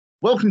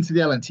Welcome to the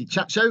LNT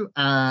Chat Show,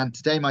 and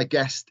today my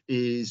guest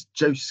is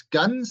Jos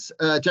Gunns.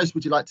 Jos,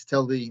 would you like to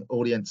tell the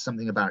audience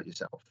something about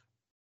yourself?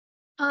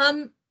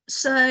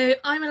 So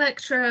I'm a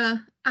lecturer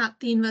at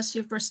the University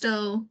of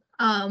Bristol.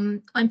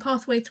 I'm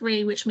pathway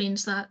 3, which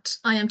means that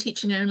I am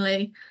teaching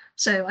only,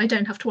 so I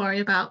don't have to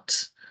worry about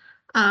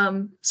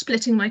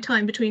splitting my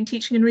time between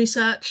teaching and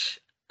research.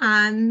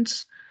 And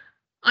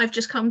I've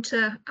just come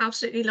to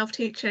absolutely love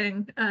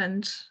teaching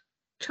and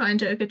try and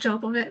do a good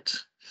job of it,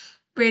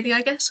 really,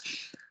 I guess.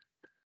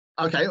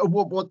 Okay,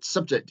 what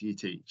subject do you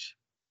teach?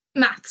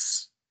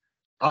 Maths.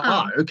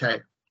 Okay,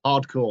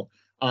 hardcore.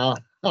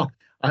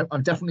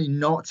 I'm definitely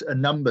not a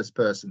numbers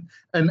person.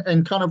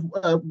 And kind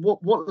of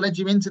what led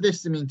you into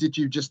this? I mean, did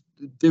you just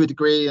do a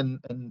degree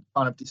and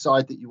kind of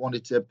decide that you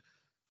wanted to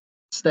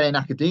stay in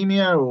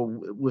academia, or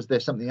was there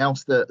something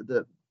else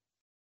that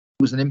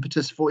was an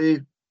impetus for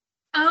you?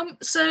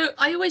 So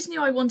I always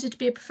knew I wanted to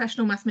be a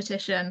professional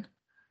mathematician,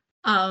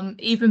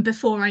 even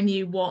before I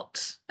knew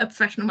what a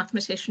professional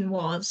mathematician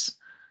was.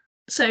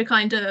 So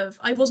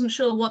I wasn't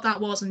sure what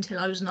that was until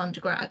I was an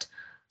undergrad.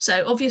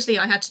 So obviously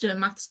I had to do a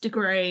maths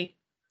degree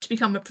to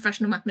become a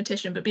professional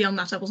mathematician, but beyond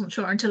that I wasn't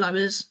sure until I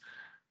was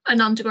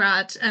an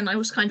undergrad, and I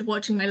was kind of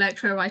watching my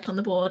lecturer write on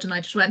the board, and I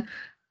just went,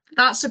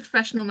 that's a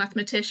professional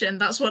mathematician.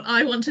 That's what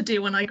I want to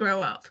do when I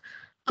grow up.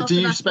 Do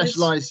you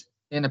specialise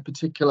in a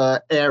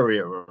particular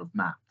area of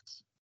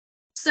maths?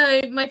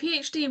 So my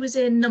PhD was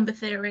in number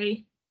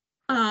theory,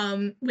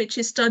 which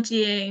is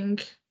studying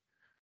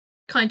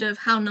kind of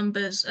how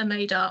numbers are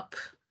made up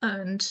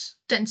and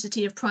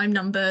density of prime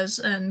numbers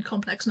and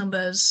complex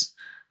numbers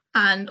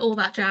and all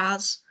that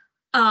jazz.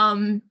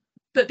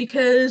 But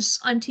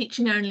because I'm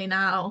teaching only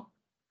now,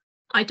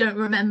 I don't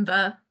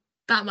remember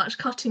that much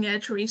cutting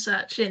edge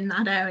research in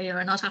that area,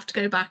 and I'd have to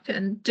go back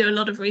and do a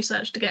lot of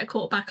research to get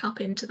caught back up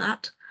into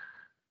that.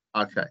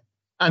 Okay.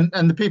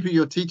 And the people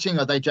you're teaching,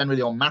 are they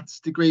generally on maths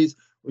degrees,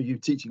 or are you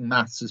teaching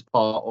maths as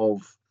part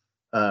of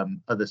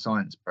other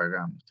science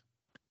programs?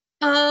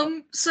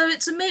 So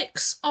it's a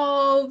mix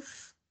of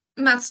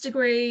maths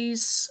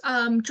degrees,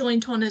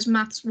 joint honours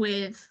maths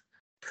with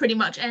pretty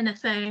much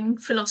anything,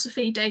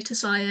 philosophy, data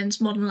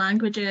science, modern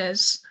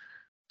languages.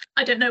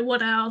 I don't know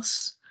what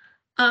else.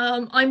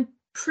 I'm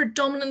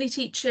predominantly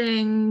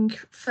teaching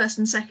first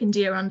and second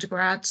year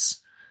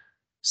undergrads,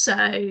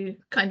 so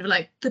kind of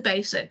like the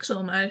basics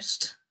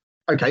almost.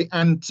 Okay,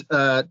 and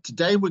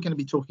today we're going to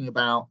be talking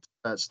about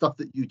stuff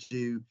that you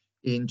do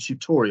in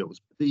tutorials.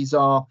 These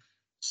are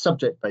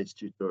subject-based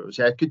tutorials.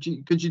 Yeah, could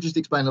you just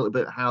explain a little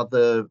bit how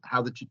the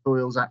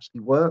tutorials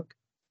actually work?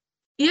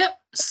 Yep.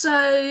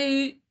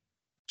 So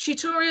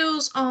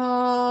tutorials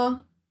are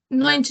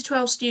 9 to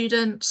 12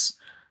 students.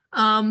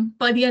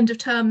 By the end of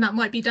term, that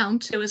might be down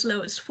to as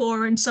low as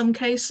 4 in some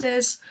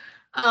cases.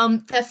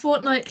 They're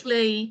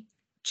fortnightly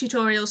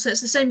tutorials, so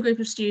it's the same group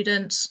of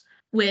students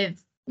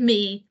with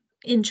me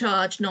in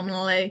charge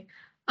nominally.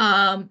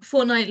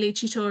 Fortnightly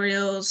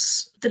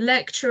tutorials, the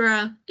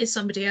lecturer is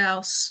somebody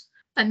else,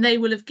 and they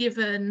will have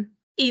given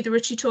either a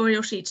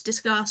tutorial sheet to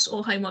discuss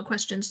or homework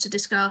questions to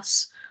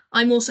discuss.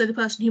 I'm also the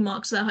person who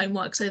marks their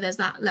homework, so there's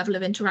that level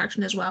of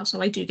interaction as well.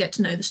 So I do get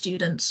to know the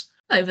students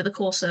over the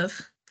course of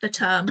the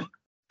term.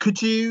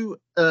 Could you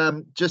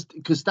just,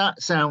 because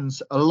that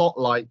sounds a lot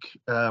like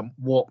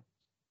what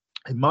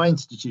in my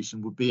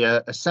institution would be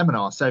a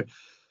seminar. So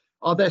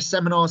are there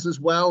seminars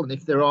as well? And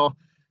if there are,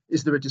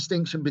 is there a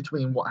distinction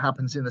between what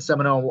happens in the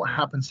seminar and what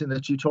happens in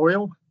the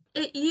tutorial?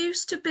 It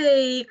used to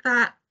be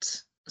that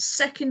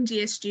second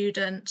year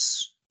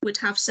students would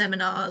have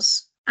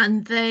seminars,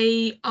 and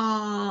they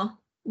are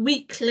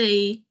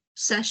weekly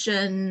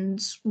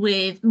sessions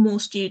with more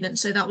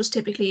students. So that was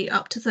typically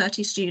up to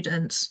 30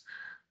 students.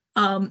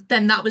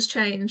 Then that was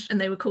changed and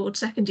they were called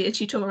second year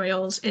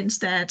tutorials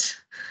instead.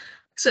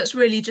 So it's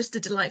really just a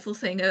delightful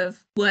thing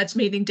of words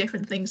meaning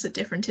different things at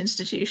different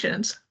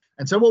institutions.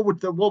 And so what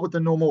would the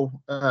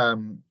normal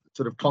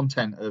sort of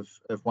content of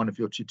one of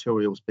your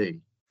tutorials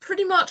be?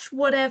 Pretty much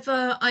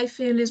whatever I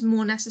feel is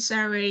more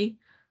necessary.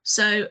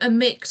 So a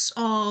mix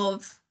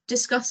of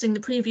discussing the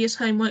previous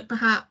homework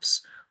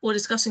perhaps, or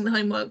discussing the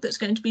homework that's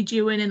going to be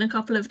due in a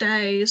couple of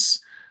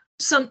days.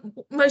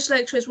 Most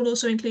lecturers will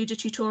also include a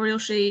tutorial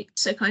sheet,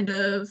 so kind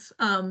of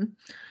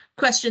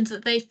questions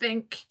that they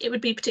think it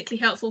would be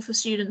particularly helpful for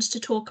students to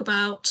talk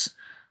about.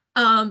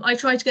 I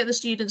try to get the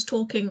students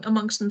talking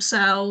amongst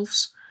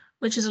themselves,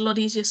 which is a lot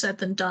easier said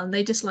than done.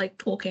 They dislike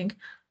talking.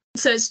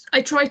 So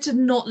I try to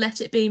not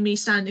let it be me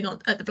standing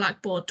at the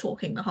blackboard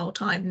talking the whole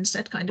time,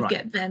 instead kind of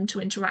get them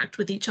to interact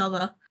with each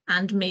other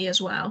and me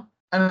as well.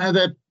 And are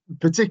there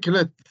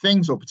particular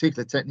things or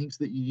particular techniques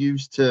that you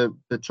use to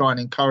try and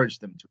encourage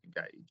them to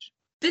engage?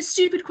 This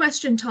stupid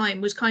question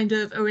time was kind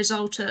of a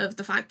result of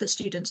the fact that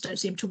students don't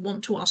seem to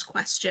want to ask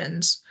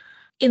questions.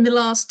 In the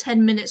last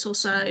 10 minutes or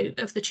so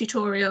of the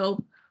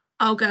tutorial,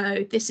 I'll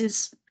go, this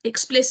is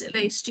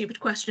explicitly stupid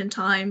question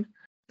time.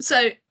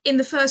 So in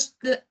the first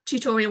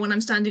tutorial, when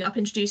I'm standing up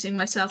introducing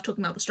myself,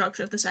 talking about the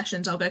structure of the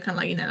sessions, I'll go kind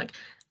of like,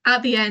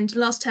 at the end,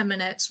 last 10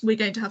 minutes, we're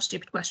going to have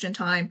stupid question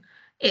time.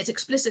 It's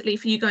explicitly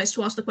for you guys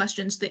to ask the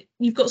questions that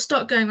you've got to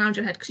start going around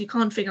your head because you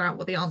can't figure out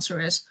what the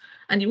answer is.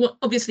 And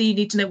obviously you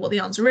need to know what the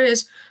answer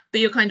is,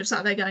 but you're kind of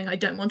sat there going, I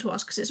don't want to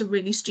ask because it's a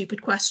really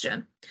stupid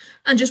question.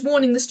 And just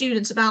warning the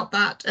students about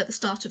that at the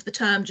start of the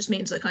term just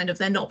means that kind of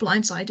they're not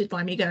blindsided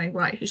by me going,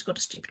 right, who's got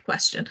a stupid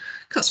question?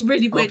 That's a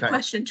really weird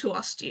question to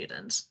ask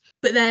students.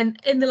 But then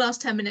in the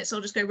last 10 minutes,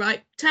 I'll just go,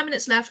 right, 10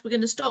 minutes left, we're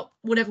going to stop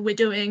whatever we're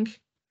doing,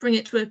 bring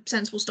it to a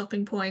sensible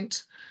stopping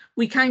point.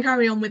 We can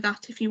carry on with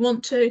that if you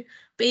want to,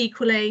 but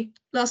equally,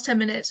 last 10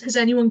 minutes, has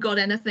anyone got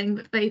anything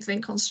that they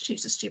think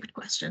constitutes a stupid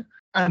question?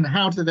 And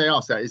how do they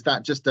ask that? Is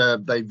that just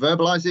they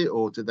verbalize it,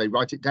 or do they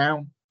write it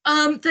down?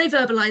 They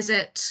verbalize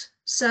it.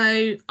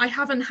 So I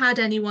haven't had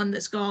anyone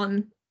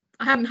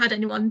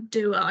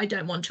do I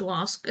don't want to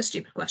ask a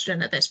stupid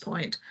question at this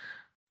point.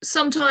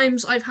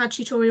 Sometimes I've had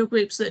tutorial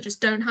groups that just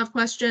don't have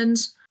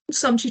questions.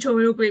 Some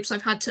tutorial groups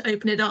I've had to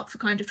open it up for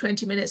kind of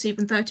 20 minutes,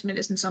 even 30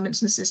 minutes in some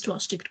instances, to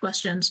ask stupid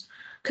questions,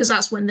 because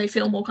that's when they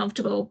feel more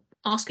comfortable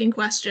asking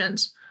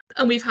questions.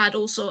 And we've had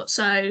all sorts.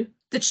 So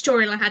the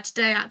tutorial I had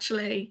today,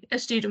 actually, a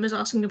student was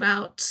asking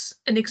about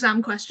an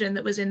exam question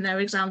that was in their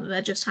exam that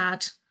they just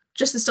had,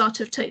 just the start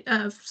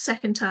of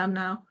second term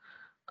now.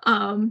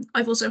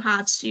 I've also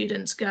had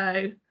students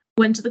go,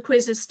 when do the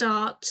quizzes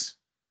start?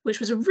 Which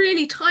was a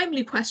really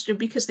timely question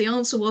because the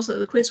answer was that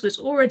the quiz was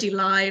already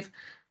live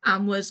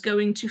and was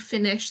going to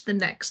finish the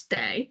next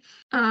day.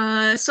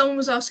 Someone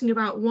was asking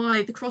about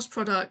why the cross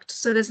product.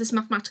 So there's this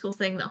mathematical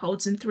thing that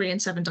holds in 3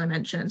 and 7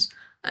 dimensions.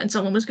 And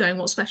someone was going,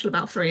 what's special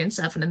about 3 and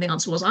 7? And the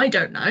answer was, I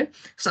don't know.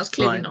 So that's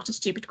clearly not a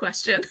stupid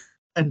question.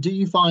 And do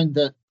you find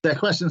that they're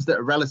questions that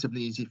are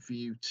relatively easy for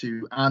you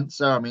to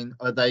answer? I mean,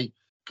 are they,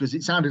 because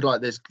it sounded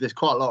like there's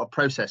quite a lot of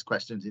process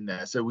questions in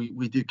there. So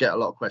we do get a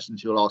lot of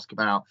questions you'll ask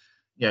about,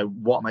 you know,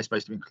 what am I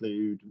supposed to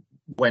include?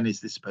 When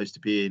is this supposed to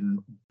be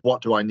in?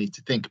 What do I need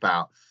to think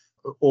about?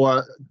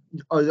 Or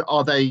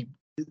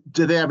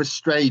do they ever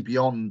stray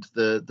beyond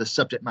the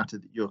subject matter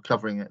that you're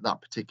covering at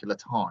that particular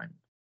time?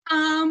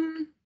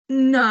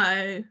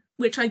 No,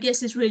 which I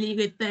guess is really a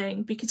good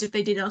thing, because if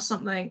they did ask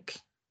something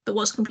that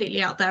was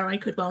completely out there, I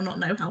could well not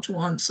know how to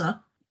answer.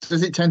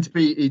 Does it tend to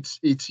be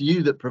it's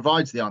you that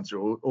provides the answer,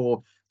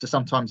 or do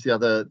sometimes the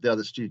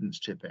other students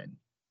chip in?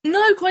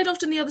 No, quite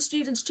often the other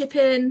students chip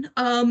in.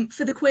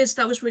 For the quiz,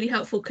 that was really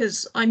helpful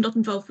because I'm not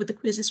involved with the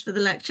quizzes for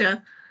the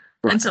lecture.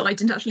 Right. And so I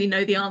didn't actually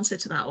know the answer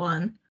to that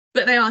one.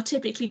 But they are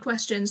typically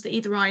questions that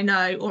either I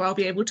know or I'll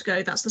be able to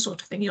go, that's the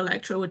sort of thing your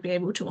lecturer would be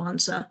able to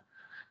answer.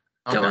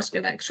 Go ask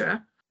your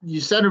lecturer.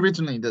 You said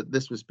originally that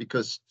this was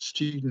because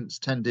students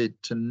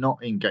tended to not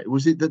engage.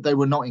 Was it that they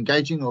were not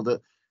engaging, or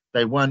that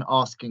they weren't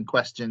asking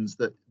questions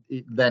that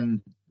it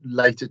then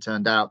later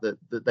turned out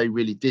that they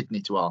really did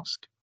need to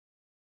ask?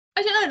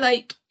 I don't know,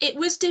 like, it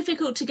was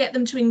difficult to get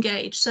them to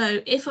engage.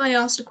 So if I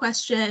asked a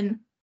question,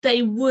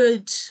 they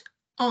would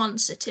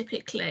answer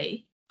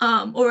typically,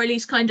 or at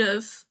least kind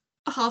of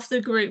half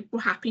the group were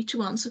happy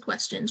to answer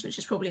questions, which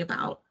is probably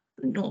about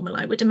normal,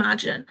 I would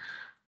imagine.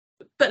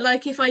 But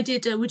like, if I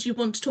did, would you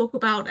want to talk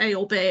about A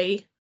or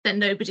B? Then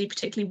nobody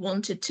particularly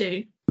wanted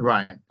to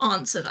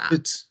answer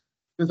that.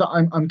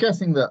 Because I'm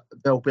guessing that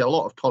there'll be a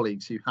lot of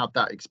colleagues who have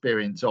that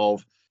experience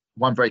of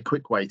one very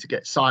quick way to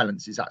get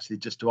silence is actually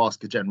just to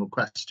ask a general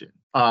question.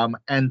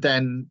 And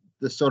then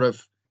the sort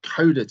of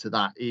coda to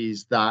that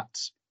is that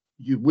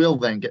you will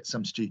then get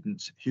some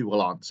students who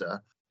will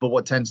answer. But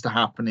what tends to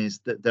happen is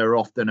that there are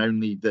often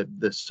only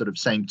the sort of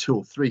same 2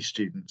 or 3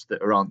 students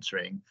that are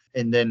answering.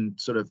 And then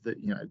sort of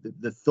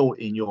the thought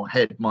in your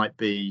head might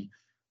be,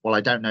 well,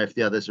 I don't know if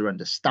the others are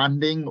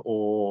understanding,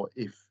 or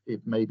if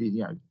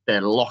maybe,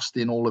 they're lost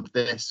in all of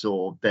this,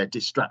 or they're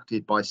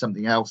distracted by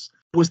something else.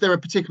 Was there a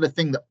particular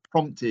thing that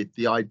prompted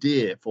the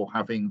idea for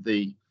having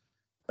the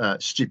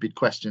stupid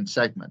question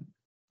segment?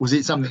 Was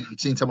it something you'd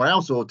seen somewhere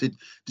else, or did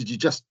you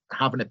just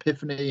have an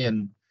epiphany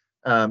and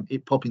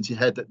it pop into your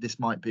head that this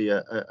might be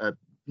a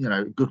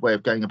good way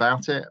of going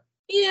about it?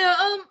 Yeah,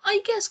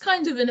 I guess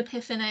kind of an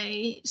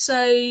epiphany.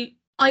 So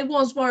I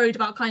was worried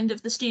about kind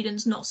of the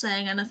students not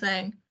saying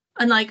anything,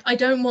 and like I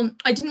didn't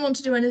want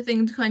to do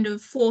anything to kind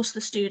of force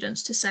the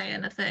students to say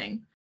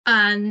anything.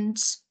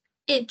 And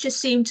it just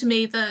seemed to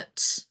me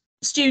that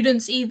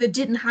students either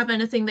didn't have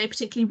anything they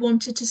particularly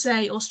wanted to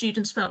say, or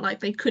students felt like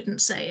they couldn't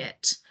say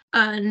it.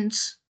 And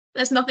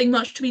there's nothing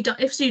much to be done.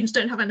 If students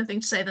don't have anything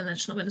to say, then they're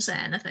just not going to say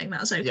anything.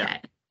 That's okay. Yeah.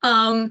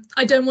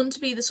 I don't want to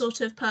be the sort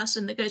of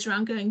person that goes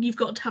around going, you've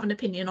got to have an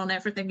opinion on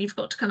everything, you've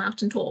got to come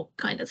out and talk,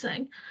 kind of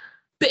thing.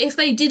 But if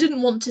they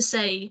didn't want to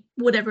say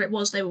whatever it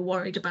was they were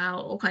worried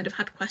about or kind of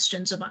had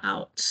questions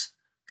about,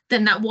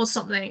 then that was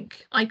something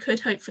I could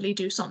hopefully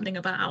do something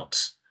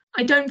about.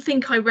 I don't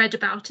think I read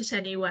about it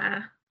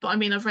anywhere, but I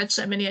mean, I've read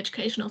so many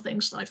educational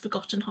things that I've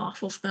forgotten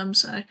half of them.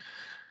 So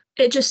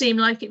it just seemed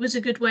like it was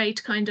a good way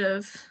to kind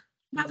of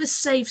have a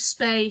safe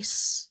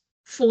space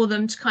for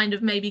them to kind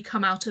of maybe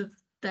come out of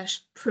their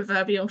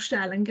proverbial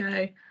shell and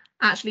go,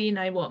 actually, you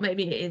know what,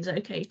 maybe it is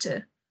okay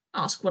to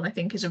ask what I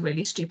think is a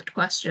really stupid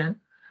question.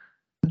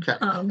 Okay.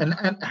 And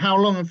how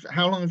long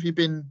have you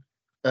been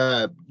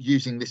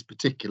using this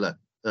particular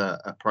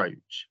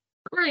approach?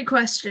 Great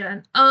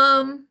question.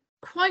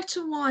 Quite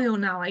a while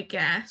now, I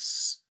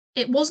guess.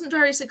 It wasn't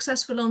very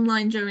successful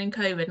online during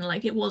COVID, and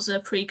like it was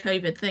a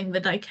pre-COVID thing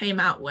that I came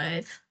out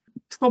with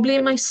probably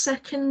in my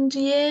second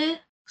year.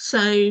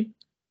 So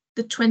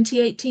the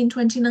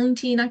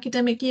 2018-2019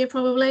 academic year,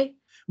 probably.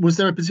 Was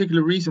there a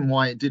particular reason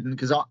why it didn't?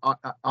 Because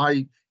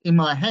I, in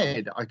my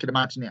head, I could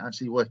imagine it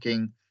actually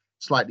working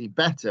slightly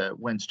better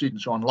when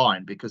students are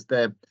online because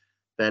they're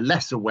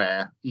less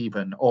aware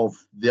even of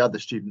the other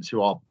students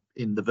who are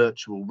in the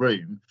virtual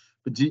room.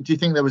 But do you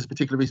think there was a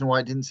particular reason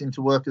why it didn't seem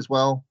to work as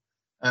well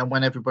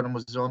when everyone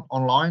was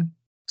online?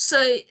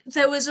 So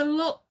there was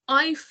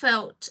I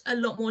felt a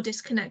lot more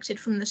disconnected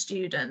from the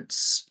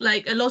students.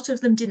 Like a lot of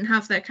them didn't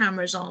have their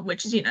cameras on,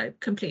 which is,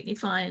 completely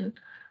fine.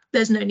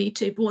 There's no need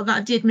to. But what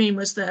that did mean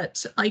was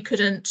that I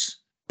couldn't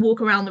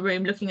walk around the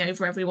room looking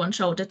over everyone's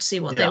shoulder to see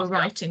what they were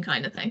writing,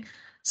 kind of thing.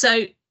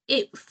 So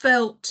it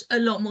felt a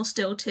lot more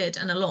stilted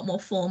and a lot more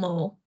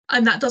formal.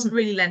 And that doesn't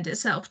really lend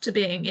itself to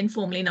being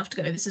informal enough to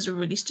go, this is a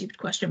really stupid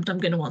question, but I'm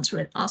going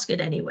to ask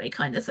it anyway,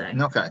 kind of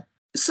thing. Okay.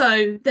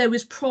 So there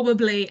was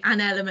probably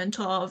an element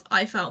of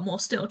I felt more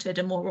stilted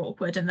and more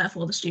awkward, and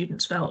therefore the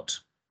students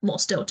felt more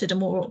stilted and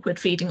more awkward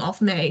feeding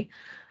off me,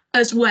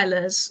 as well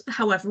as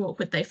however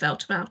awkward they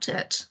felt about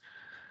it.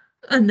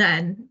 And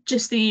then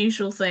just the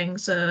usual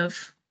things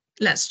of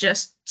let's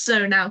just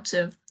zone out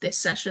of this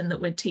session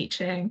that we're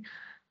teaching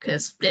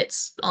because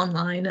it's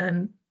online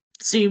and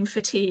Zoom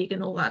fatigue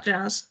and all that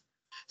jazz.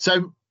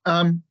 So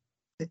do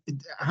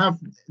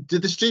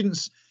the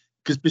students,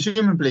 because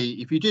presumably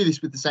if you do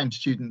this with the same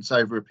students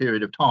over a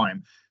period of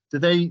time, do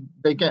they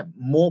get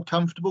more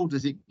comfortable?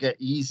 Does it get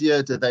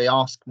easier? Do they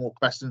ask more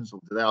questions, or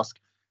do they ask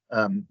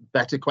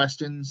better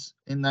questions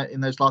in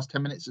those last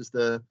 10 minutes as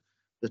the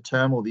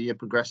term or the year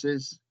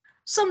progresses?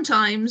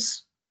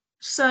 Sometimes.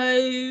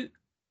 So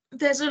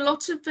there's a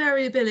lot of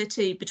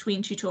variability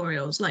between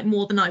tutorials, like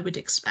more than I would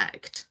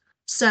expect.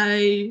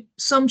 So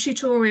some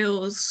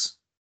tutorials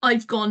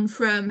I've gone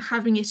from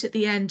having it at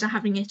the end to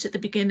having it at the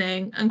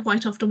beginning, and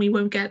quite often we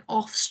won't get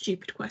off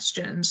stupid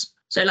questions.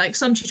 So like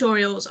some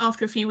tutorials,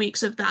 after a few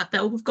weeks of that,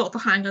 they'll have got the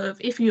hang of,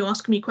 if you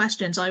ask me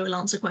questions, I will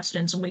answer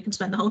questions, and we can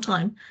spend the whole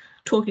time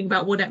talking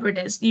about whatever it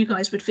is you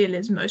guys would feel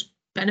is most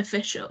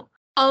beneficial.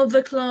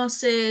 Other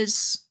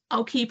classes,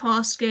 I'll keep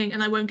asking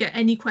and I won't get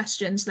any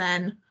questions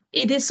then.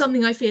 It is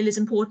something I feel is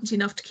important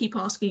enough to keep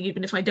asking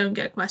even if I don't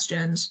get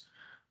questions.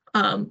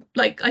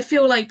 Like I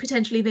feel like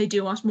potentially they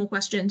do ask more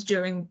questions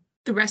during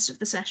the rest of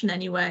the session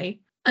anyway,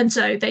 and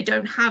so they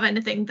don't have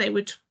anything they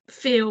would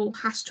feel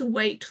has to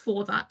wait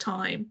for that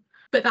time.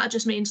 But that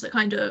just means that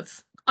kind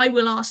of I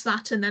will ask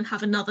that and then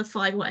have another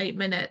 5 or 8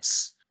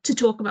 minutes to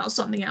talk about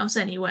something else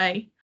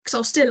anyway, because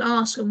I'll still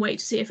ask and wait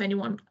to see if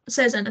anyone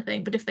says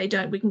anything, but if they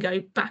don't, we can go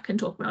back and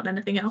talk about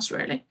anything else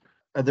really.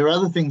 Are there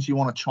other things you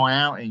want to try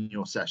out in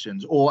your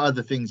sessions, or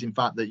other things in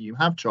fact that you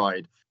have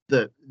tried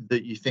that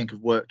you think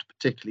have worked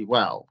particularly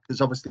well? Because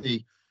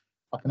obviously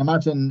I can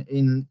imagine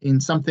in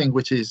something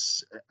which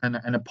is,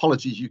 and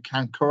apologies, you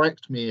can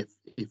correct me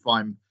if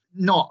I'm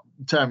not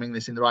terming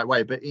this in the right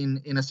way, but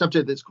in a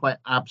subject that's quite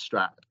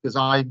abstract, because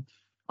I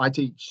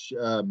teach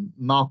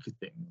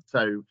marketing.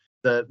 So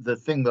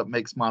the thing that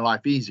makes my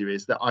life easier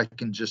is that I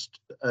can just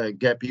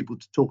get people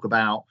to talk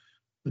about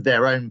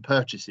their own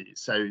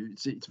purchases. So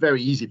it's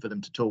very easy for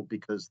them to talk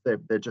because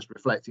they're just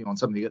reflecting on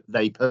something that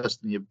they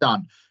personally have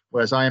done.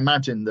 Whereas I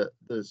imagine that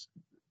there's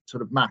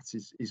sort of maths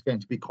is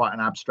going to be quite an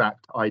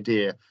abstract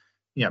idea,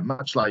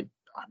 much like,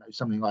 I don't know,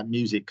 something like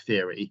music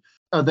theory.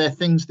 Are there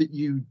things that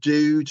you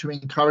do to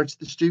encourage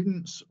the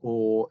students,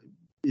 or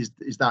is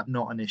that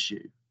not an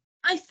issue?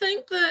 I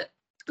think that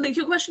like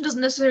your question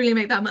doesn't necessarily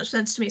make that much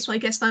sense to me, so I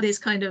guess that is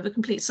kind of a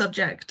complete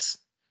subject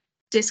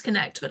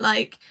disconnect. But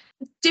like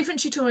different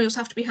tutorials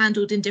have to be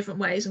handled in different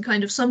ways, and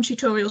kind of some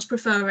tutorials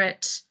prefer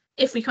it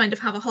if we kind of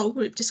have a whole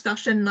group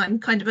discussion and I'm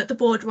kind of at the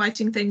board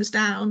writing things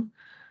down,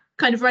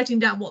 kind of writing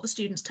down what the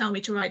students tell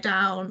me to write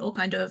down, or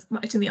kind of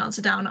writing the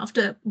answer down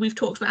after we've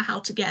talked about how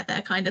to get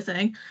there, kind of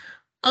thing.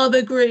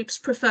 Other groups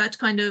prefer to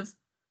kind of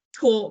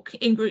talk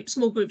in groups,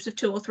 small groups of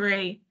 2 or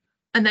 3,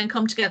 and then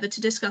come together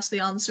to discuss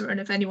the answer and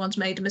if anyone's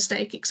made a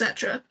mistake,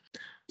 etc.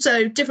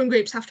 So different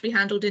groups have to be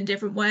handled in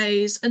different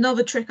ways.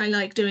 Another trick I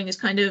like doing is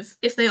kind of,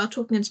 if they are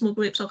talking in small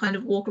groups, I'll kind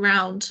of walk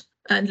around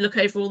and look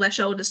over all their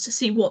shoulders to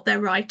see what they're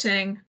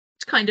writing,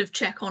 to kind of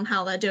check on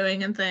how they're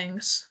doing and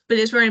things. But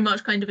it's very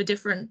much kind of a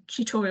different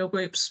tutorial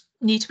groups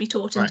need to be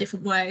taught in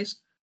different ways.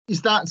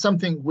 Is that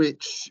something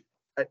which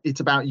it's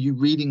about you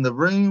reading the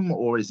room,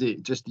 or is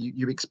it just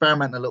you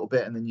experiment a little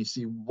bit and then you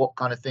see what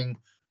kind of thing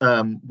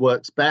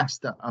works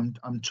best?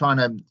 I'm trying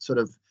to sort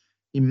of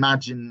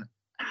imagine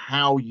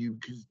how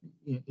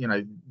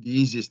the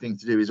easiest thing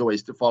to do is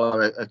always to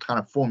follow a kind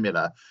of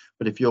formula,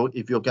 but if you're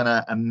going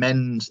to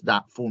amend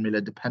that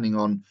formula depending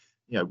on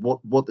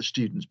what the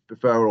students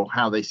prefer or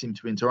how they seem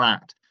to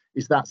interact,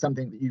 is that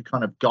something that you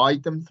kind of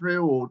guide them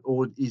through,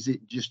 or is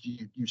it just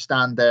you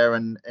stand there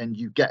and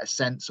you get a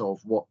sense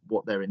of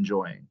what they're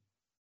enjoying?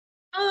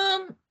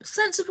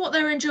 Sense of what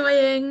they're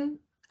enjoying.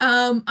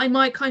 I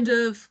might kind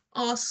of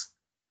ask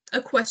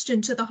a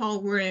question to the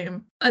whole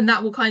room, and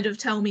that will kind of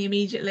tell me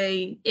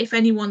immediately if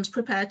anyone's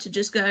prepared to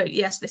just go,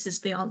 yes, this is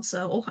the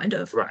answer, or kind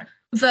of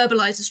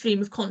verbalize a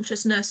stream of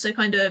consciousness. So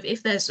kind of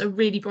if there's a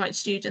really bright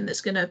student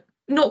that's going to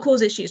not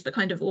cause issues, but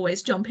kind of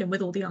always jump in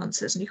with all the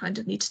answers, and you kind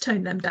of need to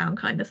tone them down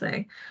kind of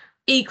thing.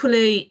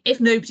 Equally, if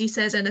nobody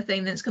says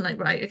anything, then it's kind of like,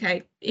 right,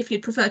 okay, if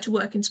you'd prefer to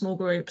work in small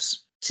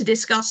groups to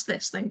discuss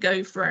this, then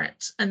go for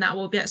it, and that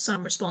will get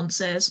some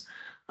responses.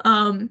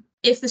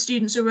 If the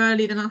students are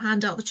early, then I'll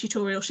hand out the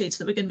tutorial sheets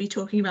that we're going to be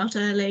talking about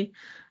early,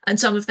 and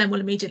some of them will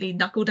immediately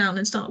knuckle down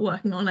and start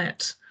working on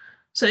it.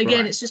 So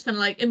again, it's just kind of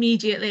like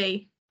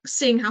immediately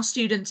seeing how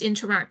students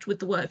interact with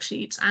the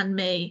worksheets and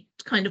me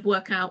to kind of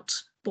work out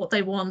what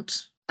they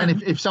want.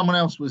 And if someone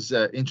else was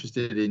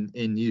interested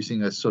in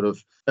using a sort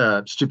of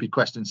stupid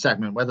question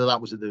segment, whether that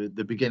was at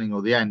the beginning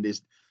or the end,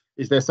 is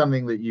there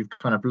something that you've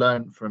kind of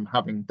learned from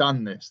having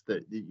done this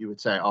that you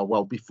would say, oh,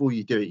 well, before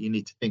you do it, you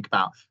need to think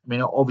about? I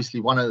mean, obviously,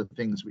 one of the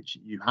things which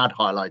you had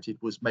highlighted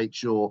was make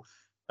sure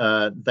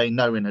they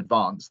know in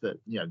advance that,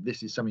 you know,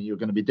 this is something you're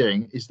going to be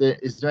doing. Is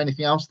there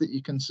anything else that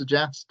you can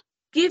suggest?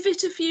 Give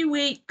it a few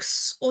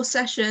weeks or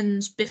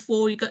sessions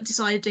before you got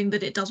deciding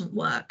that it doesn't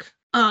work.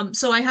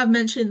 So I have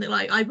mentioned that,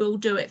 like, I will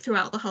do it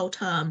throughout the whole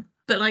term,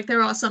 but like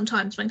there are some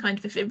times when kind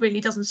of if it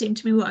really doesn't seem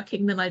to be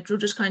working, then I will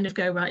just kind of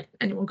go, right,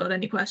 anyone got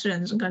any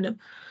questions, and kind of,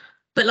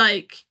 but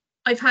like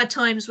I've had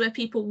times where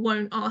people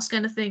won't ask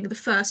anything the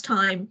first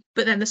time,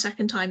 but then the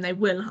second time they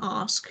will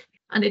ask,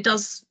 and it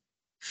does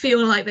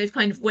feel like they've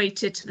kind of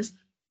waited to the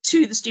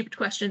stupid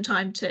question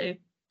time to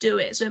do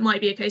it. So it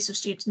might be a case of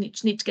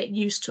students need to get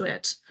used to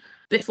it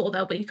before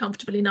they'll be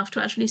comfortable enough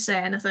to actually say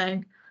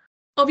anything.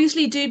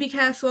 Obviously, do be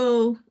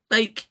careful.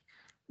 Like,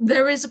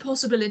 there is a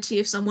possibility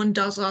if someone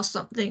does ask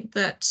something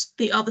that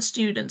the other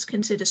students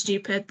consider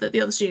stupid, that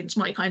the other students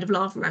might kind of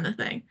laugh or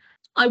anything.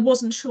 I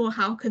wasn't sure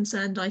how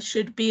concerned I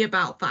should be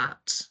about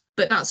that,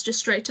 but that's just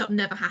straight up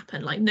never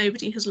happened. Like,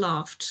 nobody has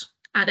laughed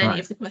at any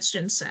of the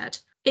questions said.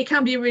 It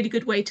can be a really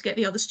good way to get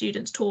the other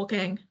students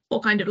talking,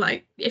 or kind of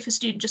like if a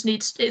student just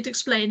needs it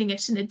explaining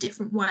it in a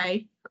different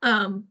way.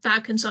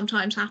 That can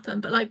sometimes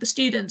happen, but like the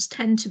students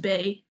tend to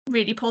be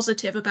really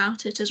positive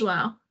about it as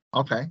well.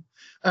 Okay.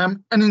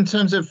 And in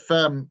terms of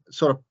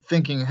sort of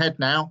thinking ahead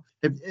now,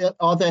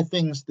 are there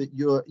things that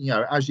you're, you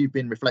know, as you've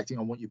been reflecting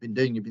on what you've been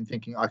doing, you've been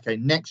thinking, okay,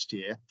 next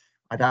year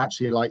I'd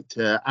actually like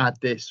to add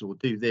this or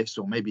do this,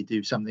 or maybe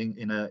do something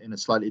in a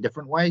slightly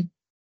different way?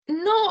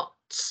 Not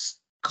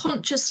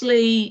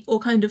consciously or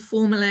kind of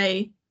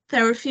formally.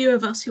 There are a few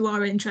of us who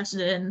are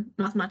interested in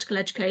mathematical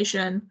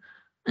education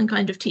and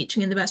kind of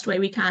teaching in the best way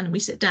we can, and we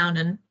sit down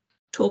and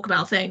talk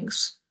about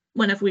things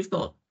whenever we've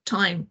got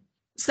time.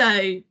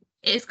 So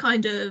if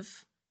kind of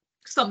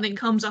something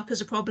comes up as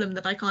a problem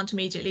that I can't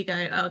immediately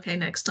go, oh, okay,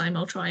 next time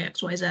I'll try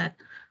XYZ,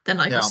 then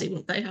I can see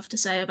what they have to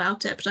say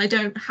about it. But I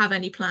don't have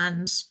any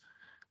plans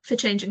for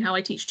changing how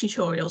I teach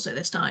tutorials at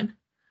this time.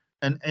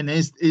 And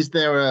is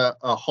there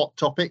a hot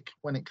topic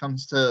when it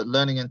comes to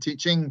learning and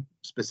teaching,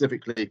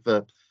 specifically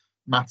for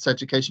maths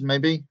education,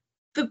 maybe?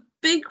 The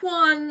big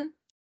one,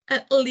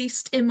 at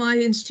least in my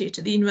institute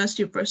at the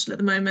University of Bristol at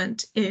the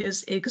moment,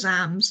 is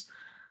exams.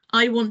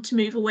 I want to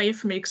move away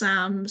from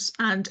exams,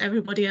 and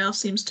everybody else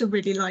seems to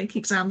really like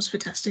exams for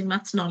testing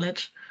maths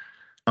knowledge.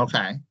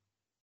 Okay.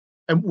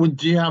 And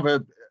do you have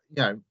a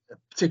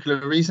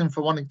particular reason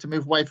for wanting to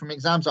move away from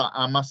exams?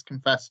 I must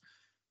confess,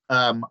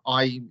 I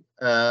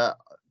am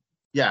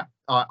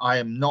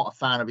not a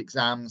fan of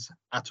exams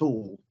at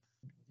all.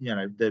 You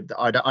know,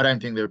 I don't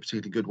think they're a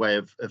particularly good way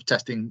of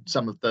testing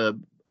some of the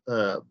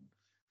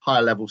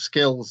higher level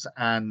skills,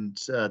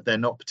 and they're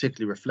not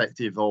particularly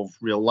reflective of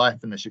real life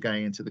unless you're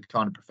going into the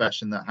kind of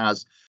profession that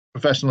has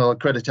professional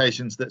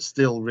accreditations that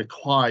still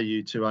require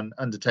you to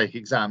undertake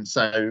exams.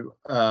 So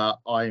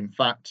I, in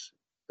fact,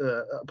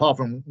 apart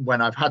from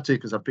when I've had to,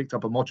 because I've picked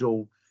up a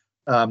module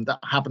that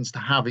happens to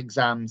have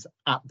exams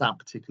at that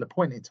particular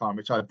point in time,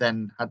 which I've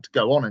then had to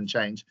go on and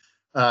change,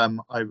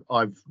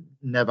 I've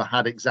never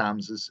had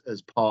exams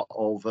as part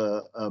of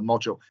a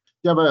module.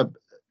 Do you have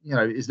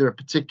is there a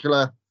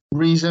particular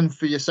reason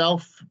for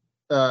yourself?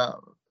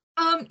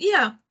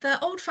 Yeah, they're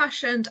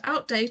old-fashioned,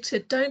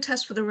 outdated, don't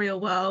test for the real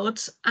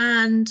world,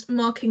 and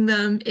marking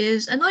them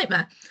is a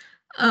nightmare.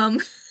 So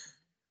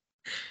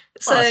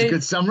that's a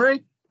good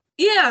summary.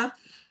 Yeah,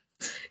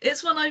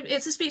 it's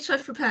a speech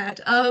I've prepared.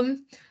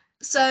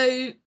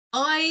 So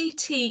I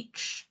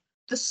teach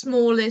the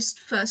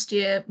smallest first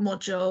year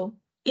module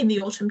in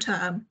the autumn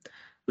term,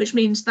 which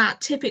means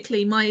that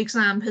typically my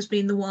exam has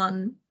been the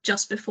one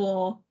just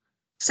before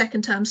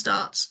second term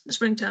starts, the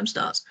spring term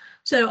starts.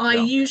 So I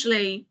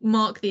usually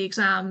mark the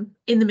exam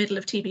in the middle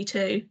of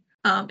TB2,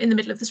 in the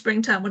middle of the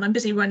spring term, when I'm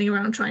busy running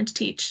around trying to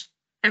teach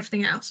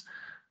everything else.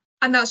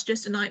 And that's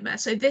just a nightmare.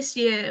 So this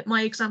year,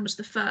 my exam was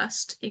the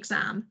first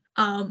exam,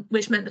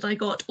 which meant that I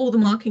got all the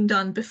marking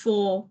done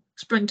before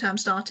spring term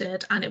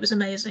started, and it was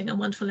amazing and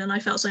wonderful, and I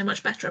felt so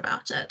much better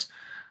about it.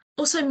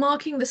 Also,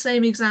 marking the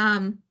same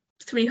exam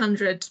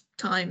 300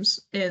 times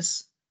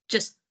is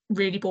just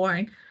really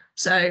boring.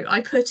 So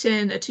I put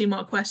in a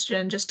 2-mark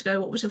question just to go,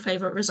 what was your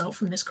favourite result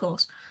from this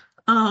course?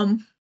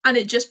 And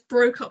it just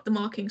broke up the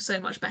marking so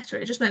much better.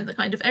 It just meant that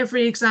kind of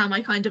every exam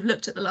I kind of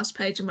looked at the last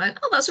page and went,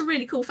 oh, that's a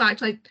really cool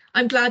fact.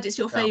 I'm glad it's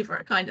your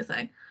favorite kind of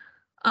thing.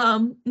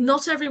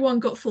 Not everyone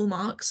got full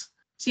marks.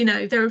 So,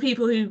 there are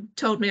people who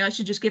told me I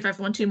should just give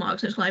everyone 2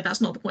 marks. And it's like, that's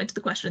not the point of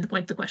the question. The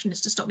point of the question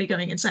is to stop me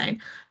going insane.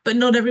 But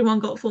not everyone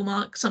got full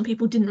marks. Some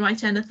people didn't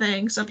write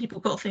anything. Some people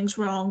got things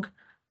wrong.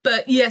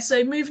 But yeah,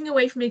 so moving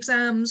away from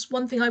exams,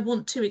 one thing I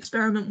want to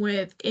experiment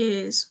with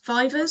is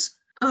Vivas,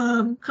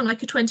 kind of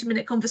like a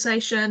 20-minute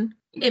conversation.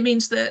 It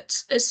means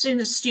that as soon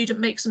as a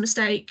student makes a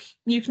mistake,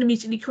 you can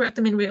immediately correct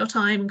them in real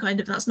time, and kind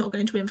of that's not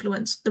going to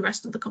influence the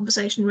rest of the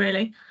conversation,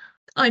 really.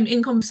 I'm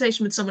in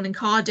conversation with someone in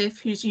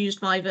Cardiff who's used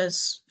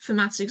Vivas for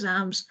maths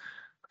exams.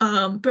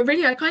 But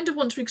really, I kind of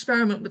want to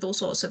experiment with all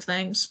sorts of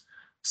things,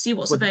 see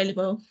what's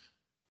available.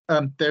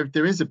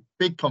 There is a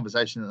big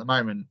conversation at the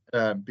moment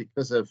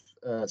because of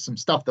some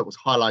stuff that was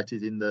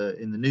highlighted in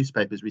the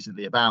newspapers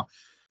recently about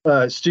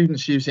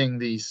students using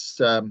these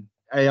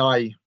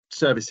AI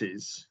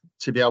services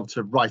to be able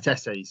to write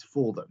essays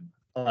for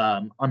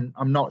them.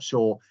 I'm not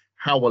sure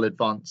how well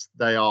advanced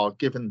they are,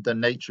 given the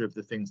nature of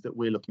the things that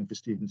we're looking for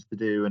students to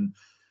do, and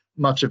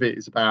much of it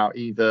is about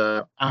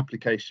either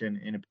application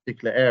in a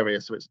particular area,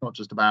 so it's not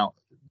just about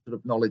sort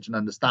of knowledge and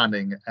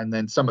understanding, and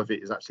then some of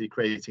it is actually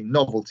creating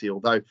novelty.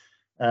 Although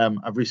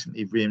I've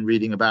recently been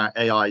reading about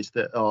AIs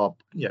that are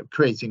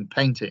creating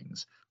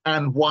paintings,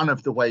 and one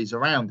of the ways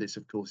around this,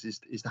 of course, is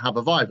to have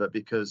a Viva,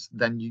 because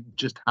then you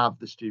just have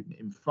the student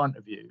in front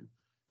of you.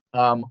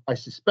 I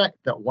suspect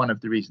that one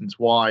of the reasons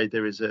why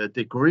there is a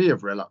degree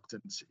of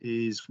reluctance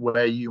is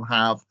where you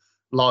have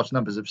large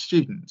numbers of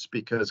students,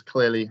 because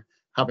clearly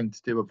having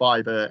to do a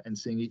Viva and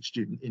seeing each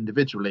student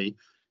individually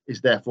is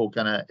therefore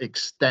going to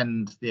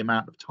extend the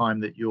amount of time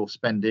that you're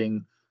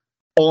spending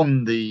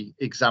on the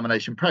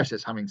examination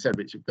process. Having said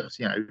which, of course,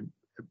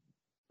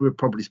 we're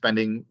probably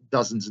spending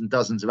dozens and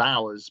dozens of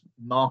hours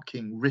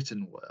marking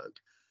written work.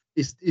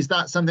 Is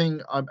that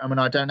something? I mean,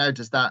 I don't know.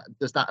 Does that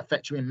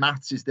affect you in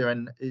maths? Is there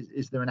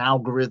an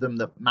algorithm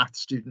that maths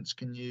students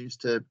can use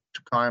to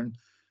kind of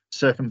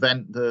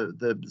circumvent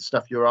the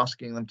stuff you're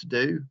asking them to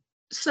do?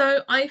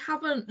 So I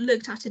haven't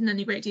looked at it in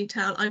any great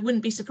detail. I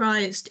wouldn't be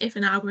surprised if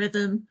an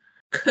algorithm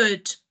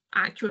could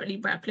accurately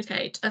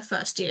replicate a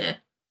first year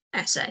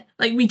essay.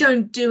 Like, we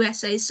don't do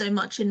essays so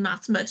much in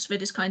maths. Most of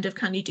it is kind of,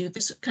 can you do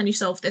this? Can you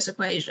solve this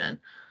equation?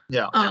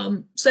 Yeah.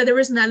 So there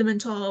is an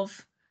element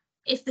of,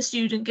 if the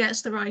student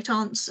gets the right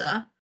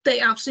answer, they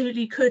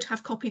absolutely could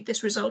have copied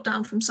this result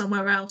down from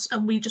somewhere else,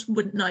 and we just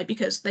wouldn't know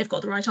because they've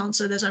got the right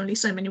answer. There's only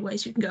so many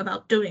ways you can go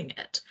about doing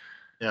it.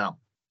 Yeah.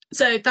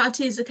 So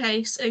that is a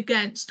case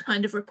against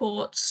kind of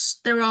reports.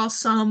 There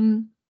is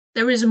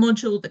a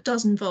module that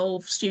does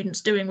involve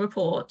students doing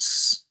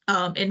reports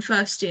in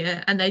first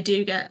year, and they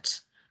do get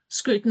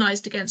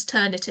scrutinized against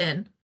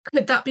Turnitin.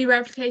 Could that be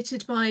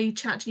replicated by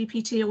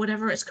ChatGPT or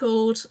whatever it's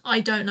called?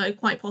 I don't know,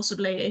 quite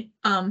possibly.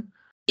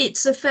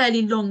 It's a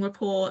fairly long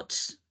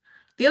report.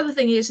 The other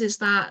thing is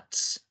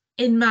that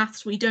in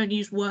maths, we don't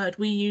use Word,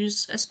 we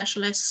use a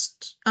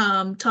specialist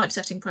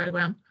typesetting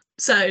program.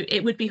 So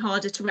it would be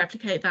harder to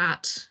replicate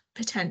that,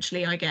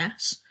 potentially, I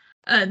guess.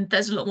 And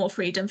there's a lot more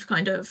freedom for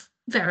kind of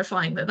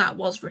verifying that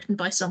was written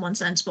by someone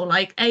sensible.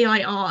 Like,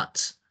 AI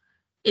art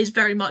is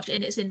very much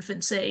in its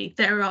infancy.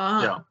 There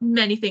are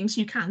many things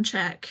you can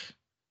check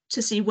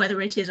to see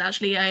whether it is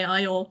actually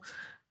AI or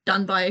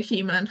done by a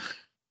human.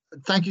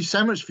 Thank you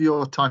so much for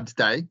your time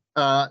today.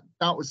 That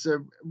was a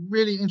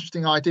really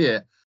interesting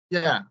idea.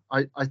 Yeah,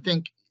 I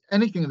think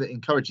anything that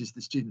encourages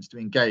the students to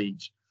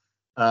engage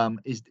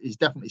is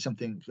definitely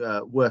something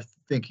worth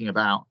thinking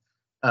about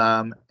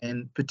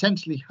and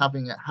potentially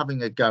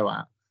having a go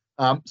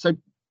at. So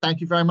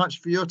thank you very much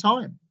for your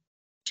time.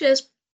 Cheers.